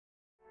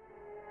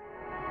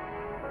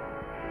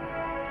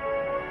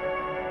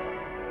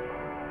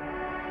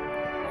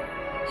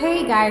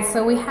Hey guys,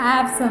 so we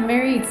have some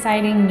very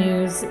exciting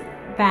news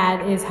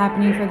that is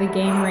happening for the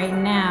game right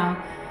now,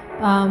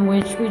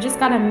 which we just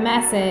got a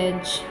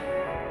message,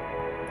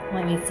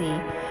 let me see,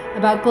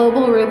 about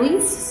global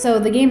release. So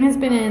the game has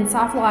been in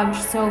soft launch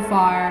so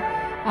far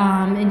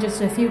in just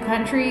a few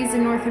countries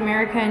in North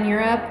America and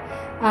Europe.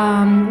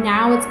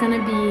 Now it's going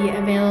to be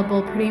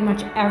available pretty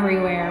much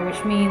everywhere,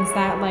 which means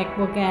that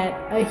we'll get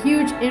a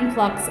huge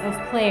influx of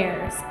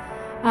players.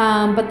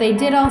 But they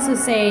did also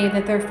say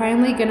that they're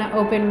finally going to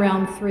open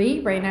Realm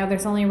 3. Right now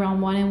there's only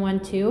Realm 1 and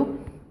 1-2.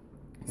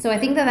 So I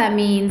think that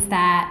means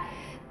that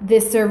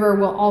this server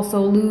will also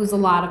lose a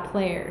lot of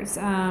players.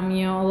 A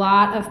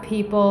lot of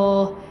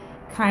people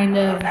kind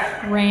of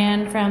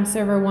ran from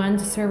server 1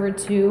 to server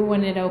 2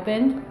 when it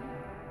opened.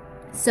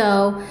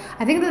 So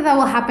I think that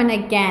will happen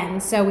again.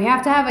 So we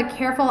have to have a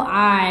careful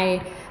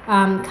eye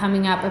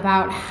coming up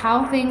about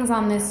how things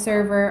on this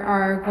server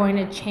are going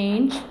to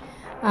change.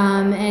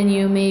 And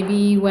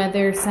maybe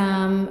whether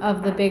some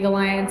of the big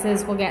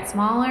alliances will get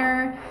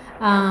smaller.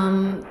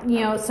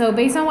 So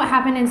based on what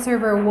happened in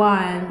server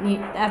 1,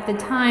 at the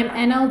time,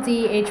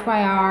 NLD,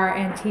 HYR,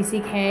 and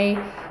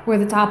TCK were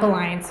the top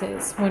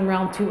alliances when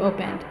Realm 2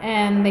 opened,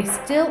 and they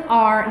still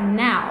are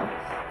now.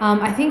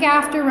 I think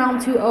after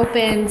Realm 2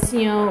 opened,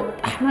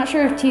 I'm not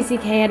sure if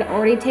TCK had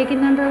already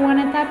taken number 1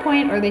 at that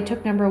point or they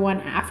took number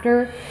 1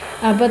 after,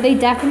 but they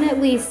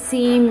definitely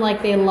seem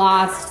like they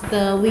lost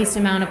the least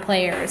amount of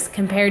players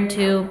compared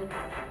to,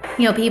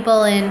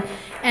 people in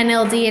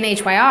NLD and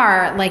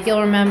HYR. Like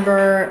you'll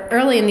remember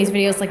early in these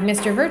videos, like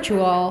Mr.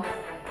 Virtual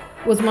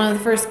was one of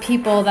the first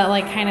people that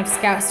kind of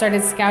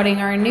started scouting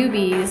our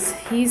newbies.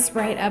 He's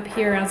right up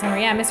here around somewhere.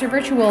 Yeah, Mr.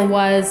 Virtual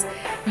was,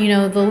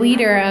 the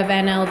leader of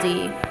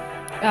NLD.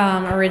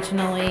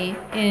 Originally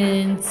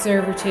in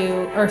server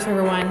 2 or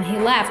server 1. He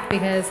left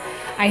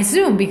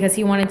because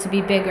he wanted to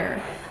be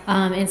bigger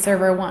in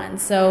server 1.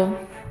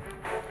 So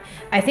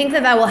I think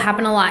that will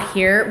happen a lot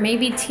here.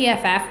 Maybe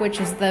TFF,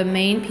 which is the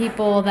main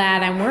people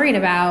that I'm worried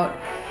about,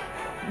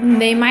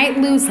 they might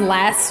lose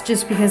less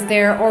just because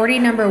they're already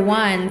number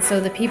 1. So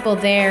the people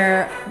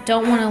there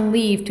don't want to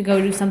leave to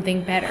go do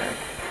something better,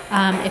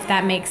 if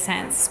that makes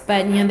sense.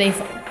 But they've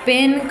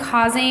been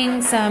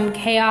causing some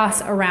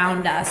chaos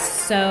around us.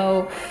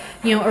 So,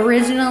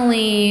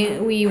 originally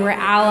we were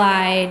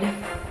allied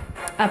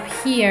up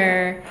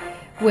here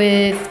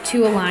with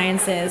 2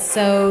 alliances.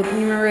 So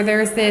you remember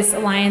there's this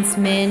alliance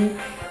Min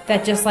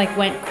that just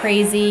went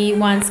crazy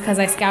once because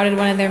I scouted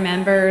one of their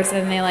members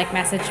and they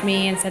messaged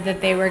me and said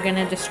that they were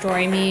gonna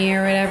destroy me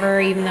or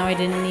whatever, even though I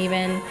didn't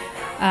even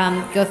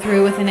go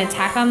through with an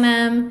attack on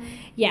them.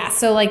 Yeah,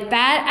 so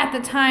that at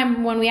the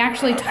time when we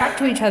actually talked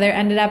to each other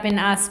ended up in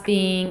us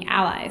being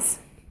allies.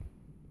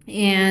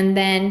 And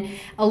then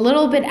a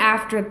little bit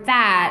after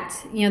that,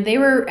 they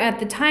were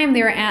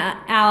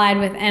allied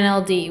with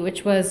NLD,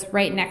 which was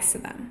right next to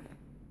them.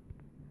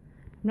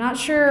 I'm not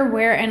sure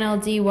where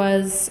NLD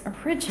was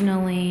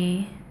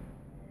originally,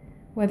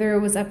 whether it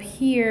was up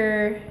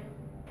here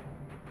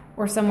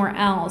or somewhere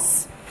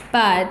else,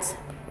 but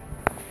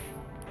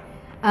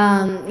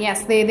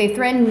yes, they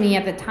threatened me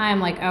at the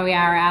time, oh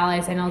yeah, our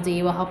allies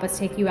NLD will help us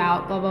take you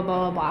out, blah, blah,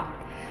 blah, blah,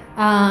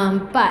 blah.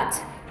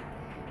 But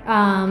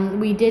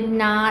we did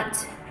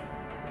not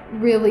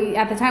really,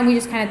 at the time we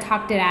just kind of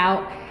talked it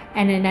out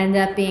and it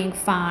ended up being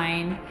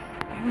fine.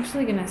 I'm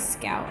actually going to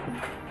scout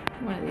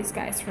one of these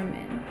guys from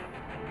Min.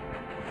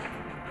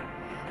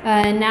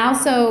 Now,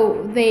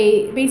 so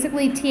they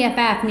basically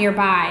TFF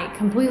nearby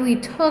completely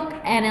took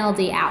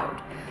NLD out.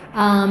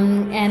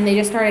 And they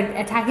just started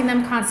attacking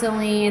them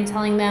constantly and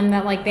telling them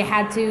that they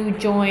had to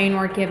join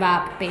or give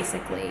up,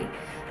 basically.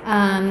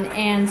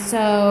 And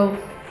so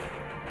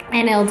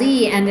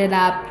NLD ended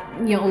up,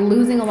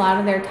 losing a lot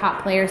of their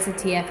top players to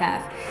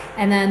TFF,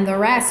 and then the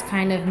rest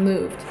kind of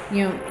moved.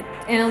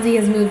 NLD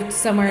has moved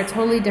somewhere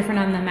totally different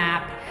on the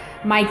map.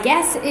 My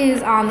guess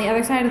is on the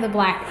other side of the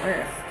Black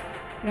Earth.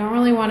 I don't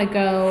really want to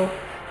go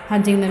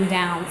hunting them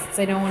down since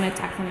I don't want to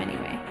attack them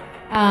anyway.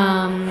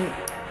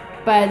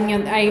 But,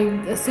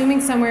 I'm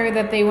assuming somewhere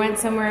that they went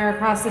somewhere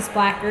across this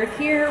Black Earth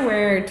here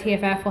where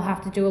TFF will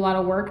have to do a lot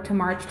of work to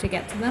march to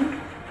get to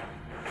them.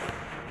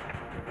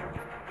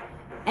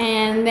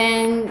 And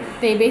then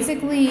they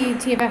basically,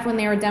 TFF, when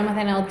they were done with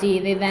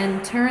NLD, they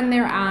then turned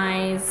their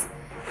eyes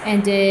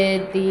and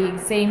did the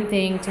same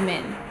thing to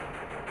Min.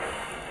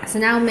 So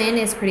now Min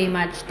is pretty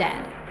much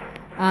dead.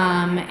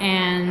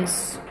 And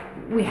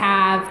we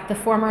have the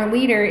former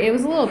leader. It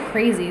was a little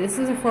crazy. This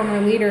is a former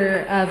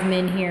leader of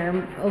Min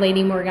here,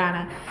 Lady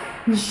Morgana.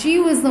 She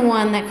was the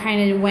one that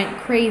kind of went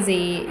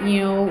crazy,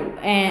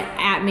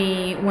 at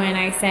me when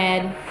I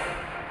said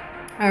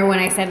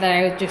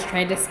that I just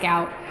tried to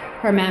scout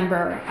her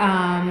member.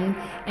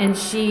 And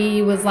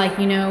she was like,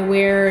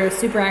 we're a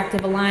super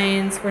active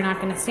alliance. We're not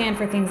going to stand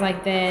for things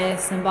like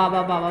this and blah,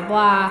 blah, blah, blah,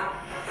 blah.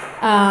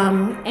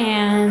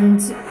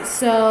 And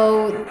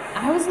so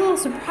I was a little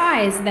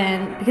surprised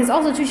then, because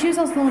also too, she was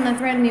also the one that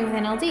threatened me with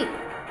NLD.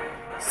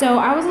 So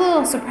I was a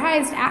little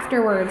surprised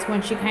afterwards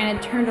when she kind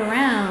of turned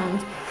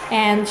around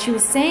And she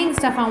was saying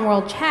stuff on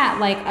World Chat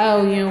like,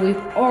 oh, you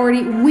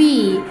know,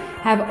 we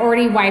have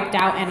already wiped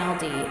out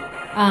NLD.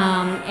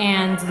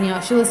 And, you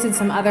know, she listed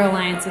some other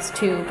alliances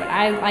too, but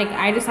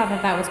I just thought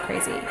that was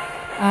crazy.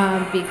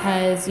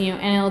 Because, you know,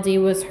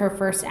 NLD was her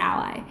first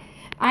ally.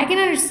 I can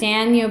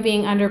understand, you know,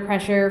 being under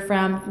pressure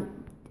from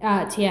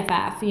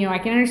TFF. You know, I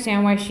can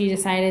understand why she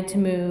decided to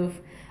move.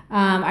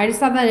 I just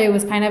thought that it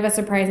was kind of a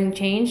surprising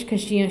change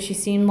because, you know, she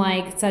seemed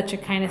like such a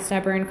kind of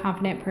stubborn,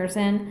 confident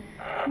person.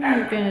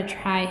 I'm going to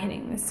try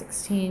hitting the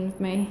 16 with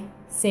my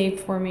saved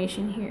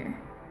formation here.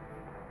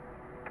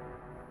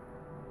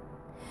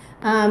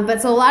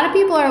 But so a lot of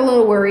people are a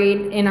little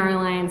worried in our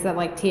alliance that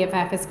like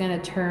TFF is going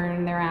to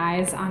turn their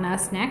eyes on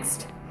us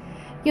next.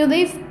 You know,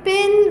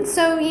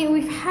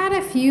 we've had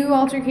a few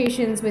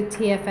altercations with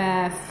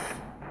TFF.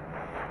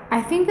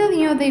 I think that,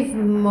 you know, they've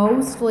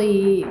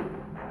mostly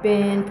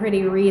been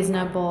pretty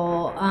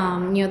reasonable.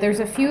 You know, there's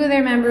a few of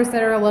their members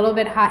that are a little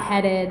bit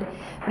hot-headed,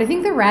 but I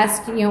think the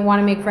rest, you know, want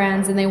to make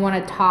friends and they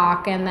want to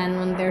talk, and then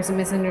when there's a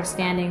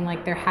misunderstanding,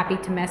 like, they're happy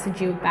to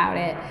message you about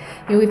it.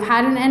 You know, we've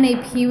had an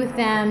NAP with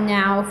them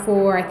now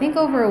for, I think,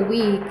 over a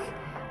week,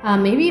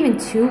 maybe even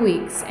 2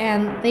 weeks,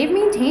 and they've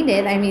maintained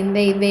it. I mean,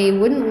 they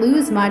wouldn't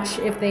lose much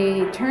if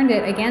they turned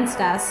it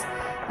against us,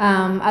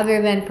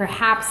 other than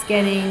perhaps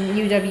getting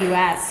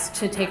UWS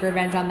to take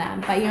revenge on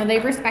them. But, you know,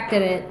 they've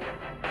respected it,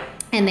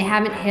 and they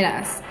haven't hit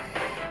us.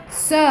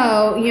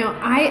 So, you know,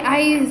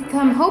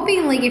 I'm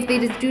hoping, like, if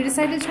they do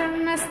decide to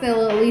turn on us,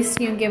 they'll at least,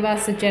 you know, give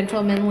us a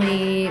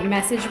gentlemanly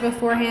message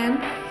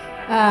beforehand.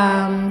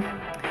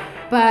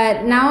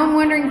 But now I'm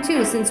wondering,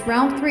 too, since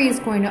Realm 3 is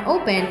going to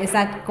open, is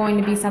that going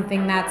to be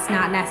something that's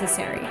not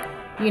necessary?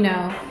 You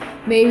know,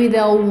 maybe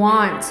they'll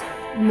want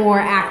more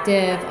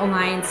active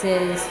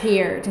alliances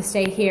here to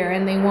stay here,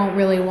 and they won't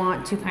really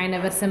want to kind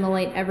of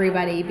assimilate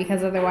everybody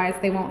because otherwise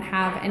they won't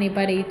have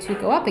anybody to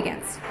go up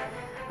against.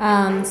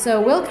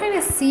 So we'll kind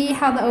of see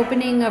how the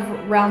opening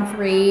of Realm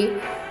 3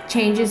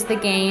 changes the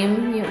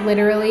game, you know,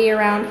 literally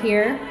around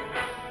here.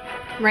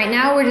 Right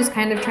now we're just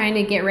kind of trying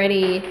to get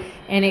ready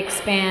and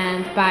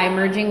expand by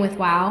merging with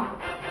WaO.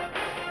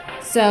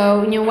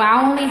 So, you know,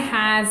 WaO only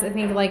has, I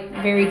think, like,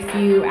 very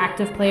few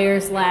active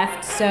players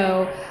left.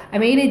 So I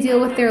made a deal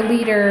with their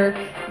leader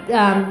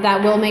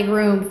that will make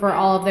room for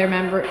all of their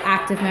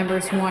active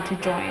members who want to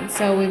join.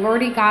 So we've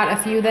already got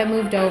a few that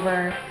moved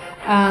over.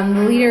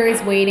 The leader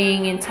is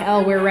waiting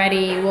until we're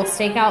ready. We'll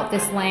stake out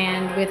this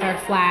land with our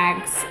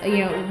flags.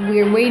 You know,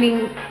 we're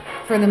waiting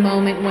for the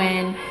moment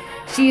when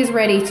she is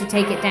ready to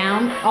take it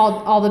down,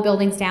 all the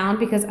buildings down,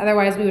 because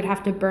otherwise we would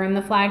have to burn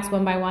the flags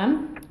one by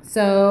one.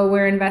 So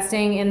we're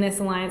investing in this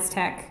alliance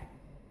tech,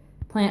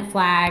 plant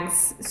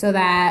flags, so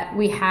that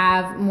we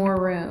have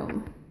more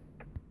room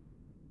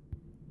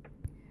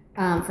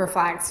for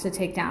flags to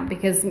take down,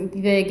 because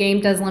the game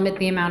does limit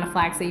the amount of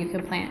flags that you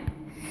can plant.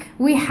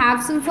 We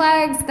have some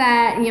flags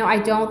that, you know, I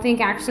don't think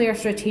actually are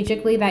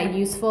strategically that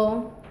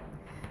useful,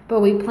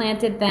 but we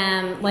planted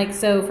them, like,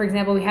 so for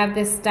example, we have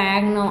this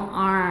diagonal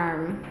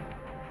arm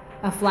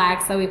of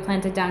flags that we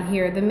planted down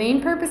here. The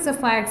main purpose of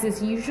flags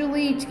is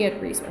usually to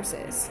get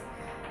resources.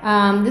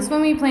 This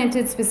one we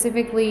planted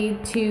specifically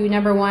to,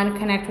 number one,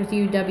 connect with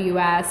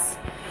UWS.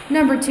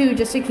 Number two,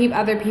 just to keep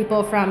other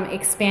people from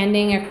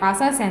expanding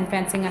across us and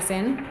fencing us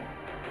in.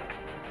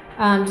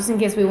 Just in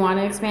case we want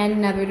to expand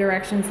in other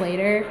directions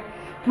later.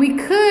 We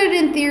could,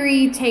 in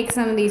theory, take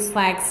some of these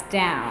flags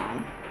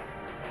down.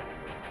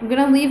 I'm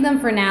going to leave them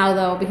for now,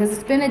 though, because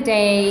it's been a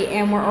day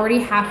and we're already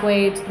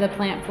halfway to the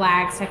plant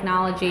flags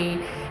technology.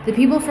 The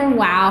people from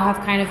WaO have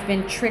kind of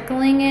been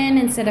trickling in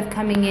instead of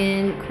coming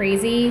in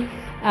crazy.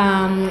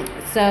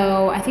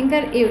 So I think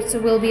that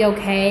it will be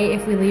okay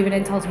if we leave it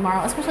until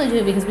tomorrow, especially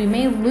too because we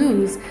may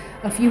lose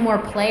a few more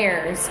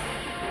players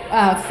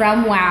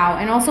from WaO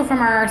and also from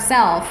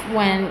ourselves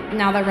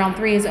now that Realm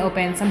 3 is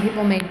open. Some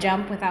people may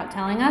jump without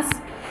telling us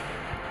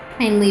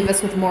and leave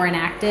us with more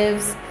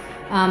inactives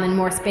and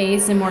more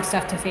space and more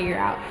stuff to figure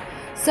out.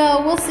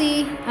 So we'll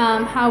see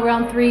how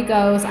Realm 3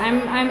 goes.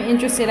 I'm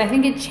interested. I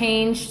think it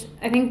changed.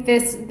 I think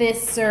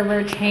this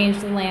server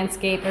changed the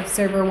landscape of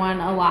Server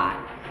 1 a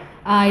lot.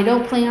 I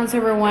don't play on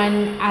Server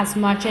 1 as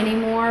much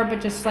anymore,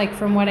 but just like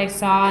from what I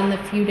saw in the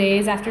few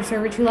days after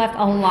Server 2 left,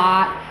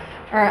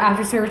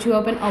 after Server 2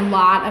 opened, a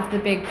lot of the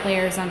big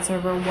players on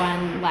Server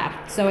 1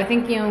 left. So I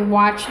think, you know,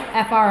 watch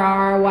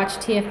FRR, watch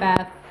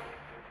TFF,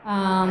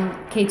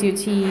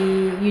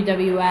 K2T,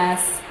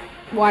 UWS,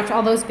 watch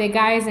all those big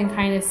guys and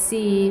kind of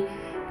see,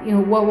 you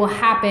know, what will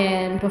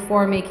happen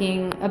before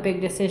making a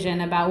big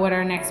decision about what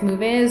our next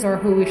move is or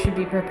who we should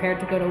be prepared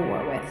to go to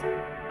war with.